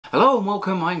Hello and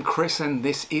welcome, I'm Chris and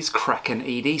this is Kraken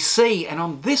EDC, and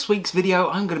on this week's video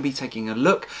I'm going to be taking a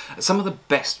look at some of the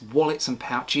best wallets and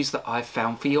pouches that I've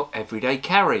found for your everyday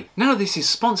carry. None of this is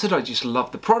sponsored, I just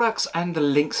love the products and the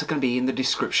links are going to be in the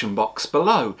description box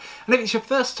below. And if it's your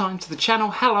first time to the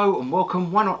channel, hello and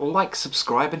welcome. Why not like,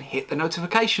 subscribe and hit the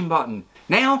notification button.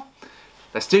 Now,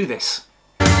 let's do this.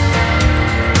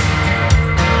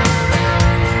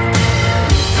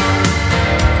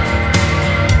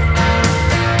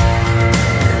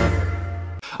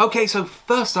 Okay, so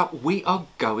first up we are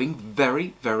going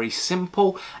very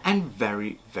simple and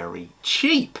very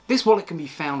cheap. This wallet can be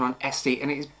found on Etsy and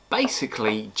it is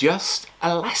basically just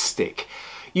elastic.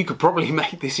 You could probably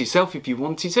make this yourself if you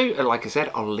wanted to. Like I said,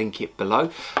 I'll link it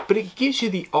below. But it gives you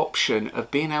the option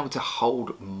of being able to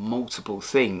hold multiple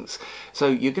things. So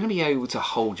you're going to be able to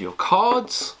hold your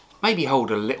cards, maybe hold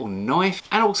a little knife,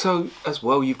 and also as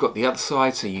well you've got the other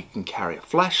side so you can carry a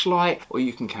flashlight or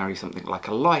you can carry something like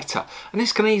a lighter. And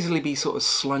this can easily be sort of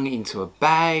slung into a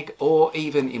bag, or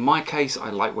even in my case,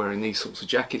 I like wearing these sorts of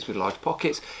jackets with large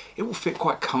pockets, it will fit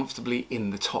quite comfortably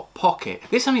in the top pocket.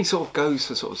 This only sort of goes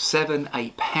for sort of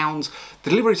 £7–8.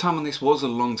 Delivery time on this was a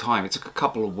long time, it took a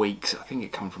couple of weeks. I think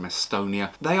it came from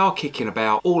Estonia. They are kicking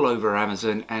about all over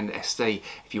Amazon and Etsy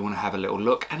if you want to have a little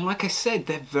look. And like I said,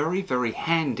 they're very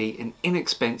handy and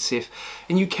inexpensive,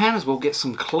 and you can as well get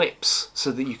some clips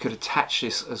so that you could attach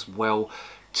this as well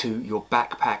to your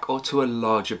backpack or to a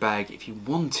larger bag if you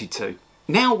wanted to.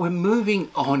 Now we're moving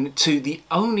on to the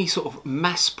only sort of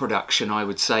mass production, I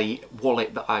would say,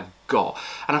 wallet that I've got.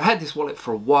 And I've had this wallet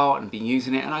for a while and been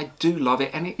using it and I do love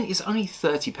it, and it is only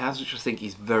 £30, which I think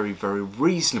is very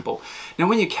reasonable. Now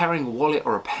when you're carrying a wallet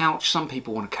or a pouch, some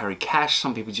people want to carry cash,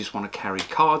 some people just want to carry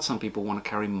cards, some people want to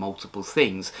carry multiple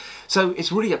things. So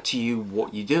it's really up to you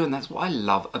what you do, and that's what I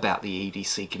love about the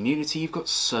EDC community. You've got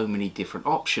so many different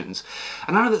options.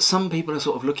 And I know that some people are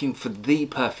sort of looking for the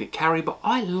perfect carry, but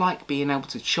I like being able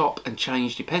to chop and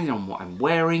change depending on what I'm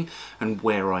wearing and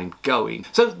where I'm going.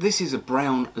 So this is a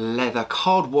brown leather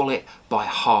card wallet by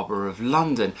Harbour of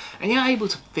London, and you're able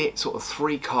to fit sort of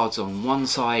 3 cards on one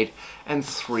side and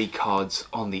 3 cards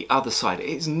on the other side.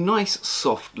 It's nice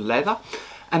soft leather,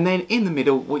 and then in the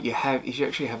middle what you have is you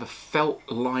actually have a felt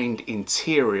lined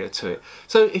interior to it.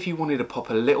 So if you wanted to pop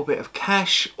a little bit of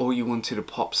cash, or you wanted to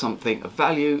pop something of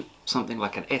value, something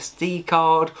like an SD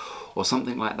card or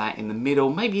something like that in the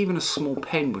middle, maybe even a small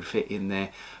pen would fit in there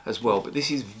as well. But this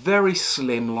is very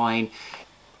slimline.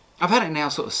 I've had it now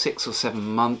sort of 6 or 7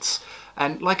 months,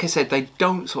 and like I said, they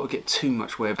don't sort of get too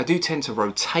much wear. I do tend to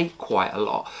rotate quite a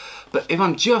lot, but if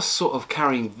I'm just sort of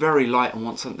carrying very light and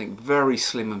want something very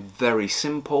slim and very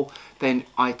simple, then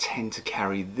I tend to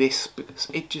carry this because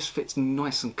it just fits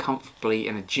nice and comfortably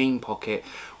in a jean pocket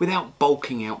without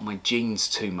bulking out my jeans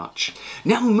too much.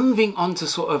 Now moving on to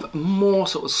sort of more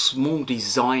sort of small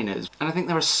designers, and I think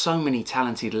there are so many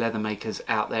talented leather makers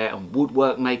out there and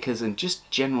woodwork makers and just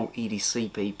general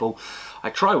EDC people. I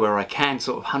try where I can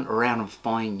sort of hunt around and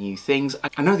find new things.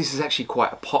 I know this is actually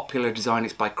quite a popular design,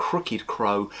 it's by Crooked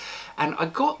Crow, and I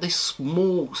got this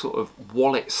small sort of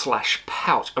wallet slash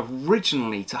pouch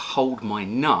originally to hold my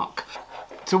knuck.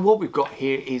 So what we've got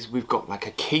here is we've got like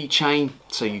a keychain,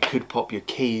 so you could pop your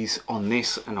keys on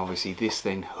this, and obviously this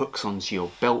then hooks onto your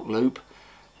belt loop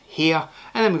here,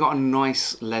 and then we've got a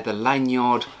nice leather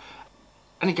lanyard,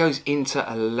 and it goes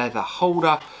into a leather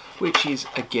holder which is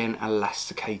again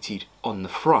elasticated on the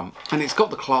front, and it's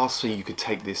got the clasp so you could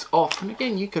take this off, and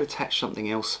again you could attach something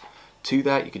else to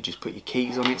that. You could just put your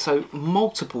keys on it, so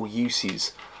multiple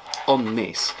uses on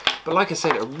this. But like I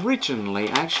said, originally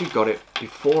I actually got it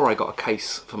before I got a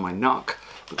case for my knuck,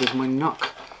 because my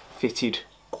knuck fitted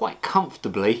quite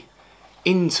comfortably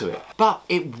into it, but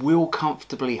it will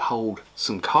comfortably hold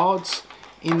some cards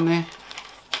in there,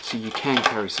 so you can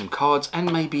carry some cards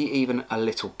and maybe even a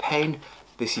little pen.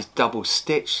 This is double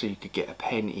stitched, so you could get a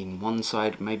pen in one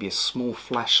side, maybe a small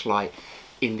flashlight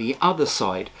in the other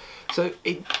side. So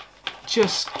it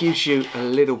just gives you a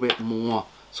little bit more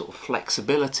sort of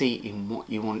flexibility in what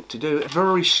you want to do.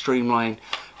 Very streamlined,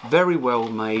 very well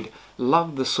made.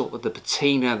 Love the sort of the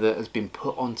patina that has been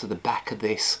put onto the back of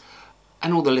this,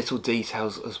 and all the little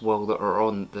details as well that are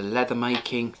on the leather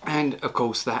making, and of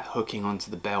course that hooking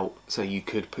onto the belt, so you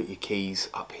could put your keys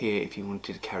up here if you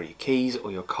wanted to carry your keys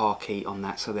or your car key on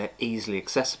that, so they're easily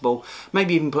accessible.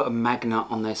 Maybe even put a magnet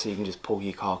on there so you can just pull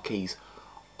your car keys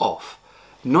off.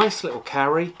 Nice little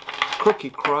carry,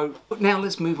 Crooked Crow. But now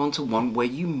let's move on to one where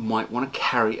you might want to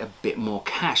carry a bit more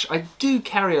cash. I do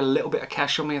carry a little bit of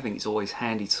cash on me. I think it's always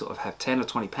handy to sort of have 10 or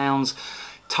 20 pounds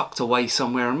tucked away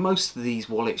somewhere, and most of these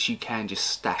wallets you can just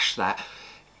stash that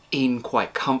in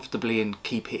quite comfortably and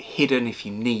keep it hidden if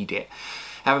you need it.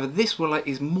 However, this wallet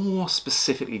is more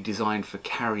specifically designed for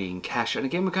carrying cash, and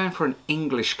again we're going for an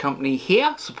English company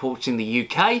here supporting the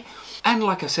UK, and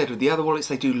like I said with the other wallets,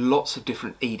 they do lots of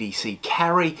different EDC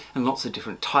carry and lots of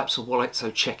different types of wallets, so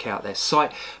check out their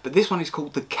site. But this one is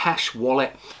called the Cash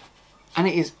Wallet, and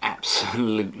it is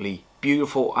absolutely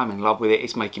beautiful. I'm in love with it.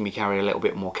 It's making me carry a little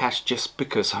bit more cash just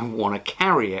because I want to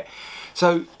carry it.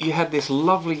 So you have this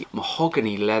lovely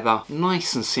mahogany leather,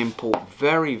 nice and simple,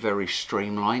 very, very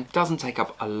streamlined. Doesn't take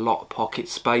up a lot of pocket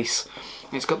space.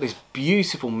 It's got this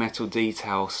beautiful metal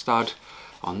detail stud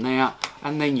on there,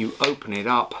 and then you open it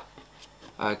up.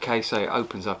 Okay, so it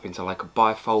opens up into like a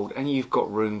bifold, and you've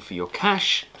got room for your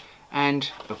cash,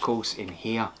 and of course in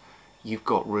here you've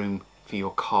got room for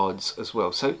your cards as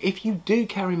well. So if you do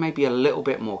carry maybe a little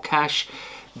bit more cash,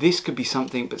 this could be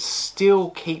something, but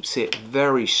still keeps it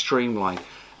very streamlined.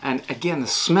 And again, the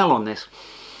smell on this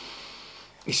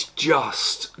is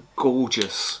just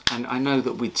gorgeous. And I know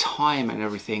that with time and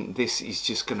everything, this is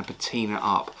just going to patina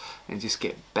up and just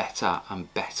get better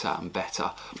and better and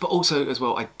better. But also as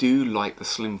well, I do like the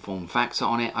slim form factor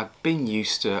on it. I've been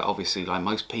used to, obviously, like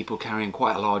most people, carrying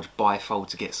quite a large bifold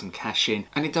to get some cash in,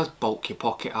 and it does bulk your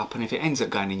pocket up. And if it ends up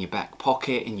going in your back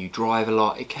pocket and you drive a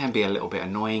lot, it can be a little bit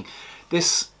annoying.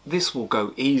 This will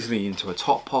go easily into a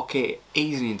top pocket,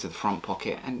 easily into the front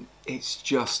pocket, and it's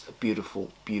just a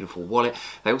beautiful, beautiful wallet.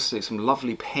 They also do some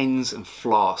lovely pens and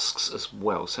flasks as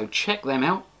well, so check them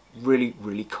out. Really,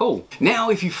 really cool. Now,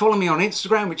 if you follow me on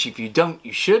Instagram, which if you don't,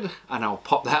 you should, and I'll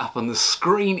pop that up on the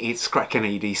screen, it's Kraken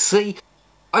EDC.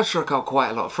 I've struck out quite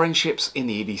a lot of friendships in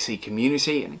the EDC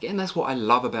community, and again, that's what I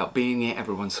love about being here,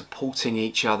 everyone supporting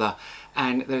each other.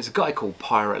 And there's a guy called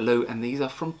Pirate Lou, and these are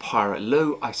from Pirate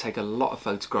Lou. I take a lot of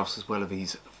photographs as well of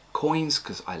his coins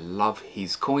because I love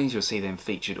his coins. You'll see them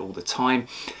featured all the time.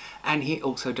 And he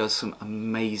also does some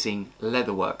amazing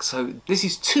leather work. So this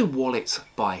is 2 wallets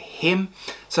by him.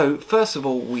 So first of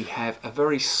all, we have a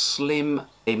very slim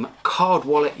card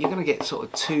wallet. You're going to get sort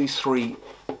of 2-3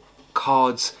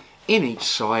 cards in each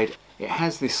side. It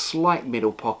has this slight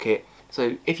middle pocket.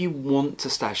 So if you want to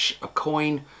stash a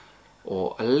coin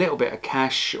or a little bit of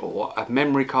cash or a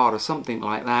memory card or something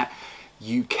like that,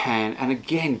 you can. And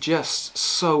again, just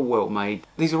so well made.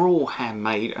 These are all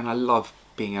handmade, and I love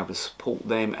being able to support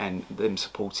them and them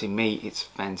supporting me. It's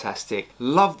fantastic.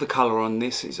 Love the colour on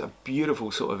this. It's a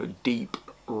beautiful sort of a deep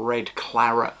red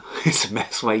claret. It's the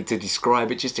best way to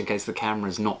describe it, just in case the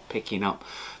camera's not picking up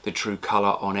the true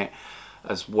colour on it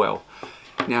as well.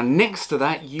 Now next to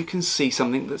that, you can see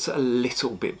something that's a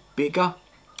little bit bigger,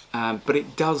 but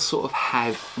it does sort of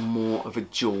have more of a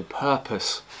dual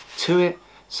purpose to it.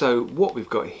 So what we've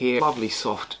got here, lovely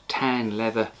soft tan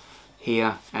leather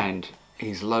here, and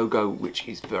his logo, which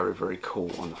is very, very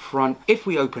cool on the front. If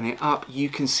we open it up, you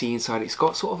can see inside it's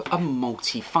got sort of a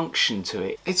multi-function to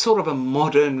it. It's sort of a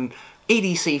modern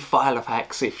EDC file of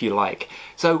hacks, if you like.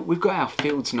 So we've got our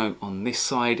fields note on this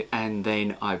side, and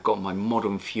then I've got my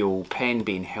modern fuel pen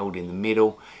being held in the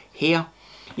middle here.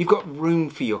 You've got room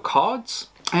for your cards,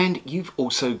 and you've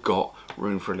also got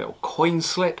room for a little coin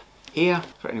slip here.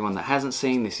 For anyone that hasn't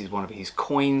seen, this is one of his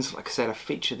coins. Like I said, I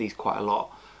feature these quite a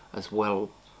lot as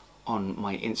well on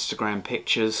my Instagram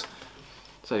pictures.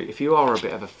 So if you are a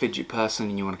bit of a fidget person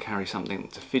and you want to carry something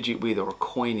to fidget with or a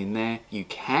coin in there, you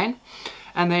can.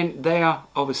 And then there,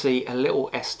 obviously, a little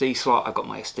SD slot. I've got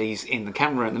my SDs in the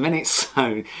camera at the minute,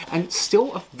 so, and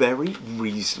still a very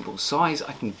reasonable size.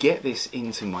 I can get this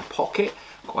into my pocket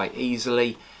quite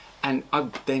easily. And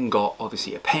I've then got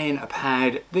obviously a pen, a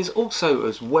pad. There's also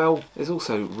as well, there's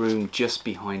also room just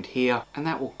behind here, and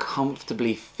that will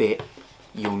comfortably fit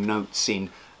your notes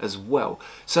in as well.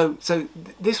 So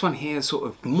this one here is sort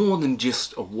of more than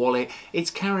just a wallet.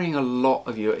 It's carrying a lot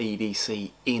of your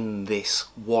EDC in this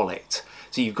wallet.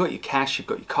 So you've got your cash, you've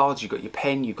got your cards, you've got your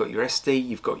pen, you've got your SD,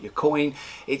 you've got your coin.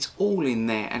 It's all in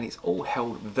there, and it's all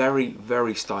held very,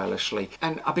 very stylishly.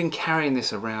 And I've been carrying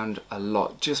this around a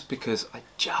lot just because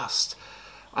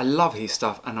I love his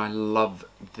stuff, and I love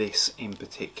this in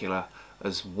particular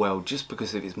as well, just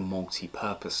because of its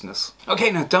multi-purposeness.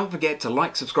 Okay, now don't forget to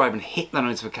like, subscribe and hit the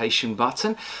notification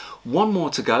button. One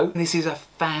more to go. This is a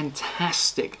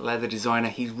fantastic leather designer.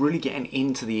 He's really getting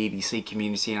into the EDC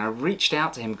community, and I reached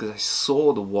out to him because I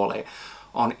saw the wallet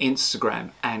on Instagram,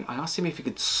 and I asked him if he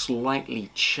could slightly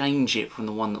change it from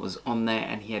the one that was on there,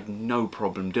 and he had no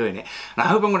problem doing it. And I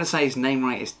hope I'm going to say his name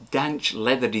right. It's Danesh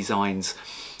Leather Designs,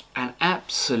 and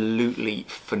absolutely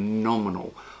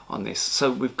phenomenal on this. So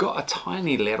we've got a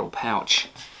tiny little pouch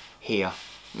here,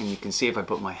 and you can see if I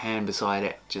put my hand beside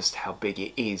it just how big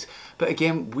it is. But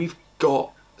again, we've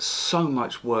got so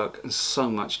much work and so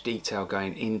much detail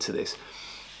going into this.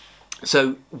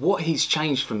 So what he's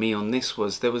changed for me on this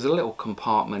was there was a little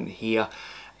compartment here,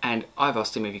 and I've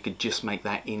asked him if he could just make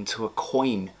that into a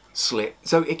coin slip.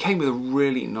 So it came with a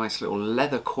really nice little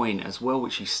leather coin as well,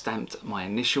 which he stamped my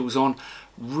initials on.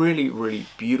 Really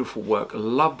beautiful work.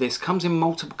 Love this. Comes in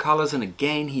multiple colors, and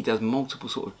again he does multiple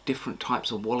sort of different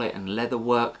types of wallet and leather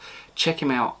work. Check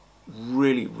him out.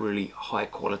 Really high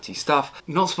quality stuff.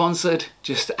 Not sponsored,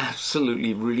 just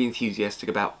absolutely really enthusiastic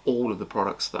about all of the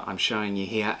products that I'm showing you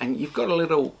here. And you've got a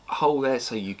little hole there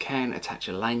so you can attach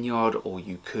a lanyard, or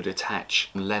you could attach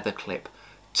a leather clip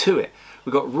to it.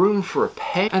 We've got room for a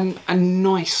pen, and a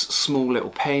nice small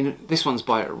little pen. This one's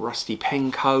by Rusty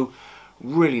Pen Co.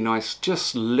 Really nice,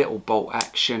 just little bolt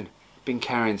action. Been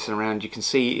carrying this around, you can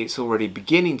see it's already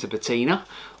beginning to patina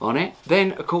on it.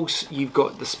 Then of course you've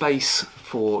got the space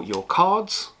for your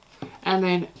cards, and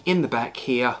then in the back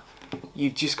here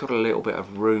you've just got a little bit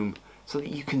of room so that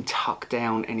you can tuck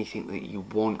down anything that you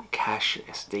want, cash,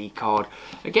 SD card,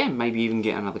 again maybe even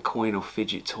get another coin or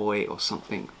fidget toy or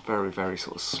something very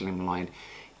sort of slimline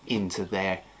into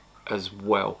there as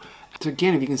well. So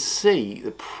again, if you can see, the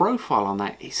profile on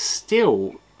that is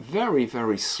still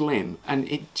very slim, and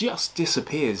it just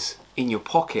disappears in your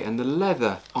pocket, and the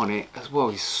leather on it as well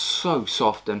is so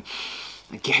soft. And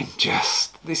again,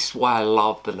 just this is why I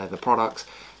love the leather products.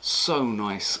 So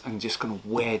nice and just going to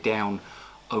wear down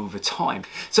over time.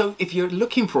 So if you're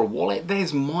looking for a wallet,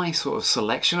 there's my sort of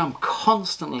selection. I'm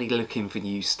constantly looking for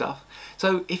new stuff.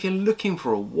 So if you're looking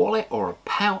for a wallet or a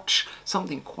pouch,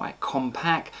 something quite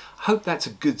compact, hope that's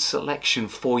a good selection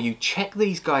for you. Check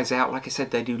these guys out. Like I said,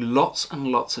 they do lots and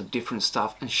lots of different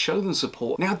stuff, and show them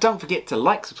support. Now don't forget to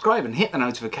like, subscribe and hit the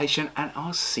notification, and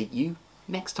I'll see you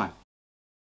next time.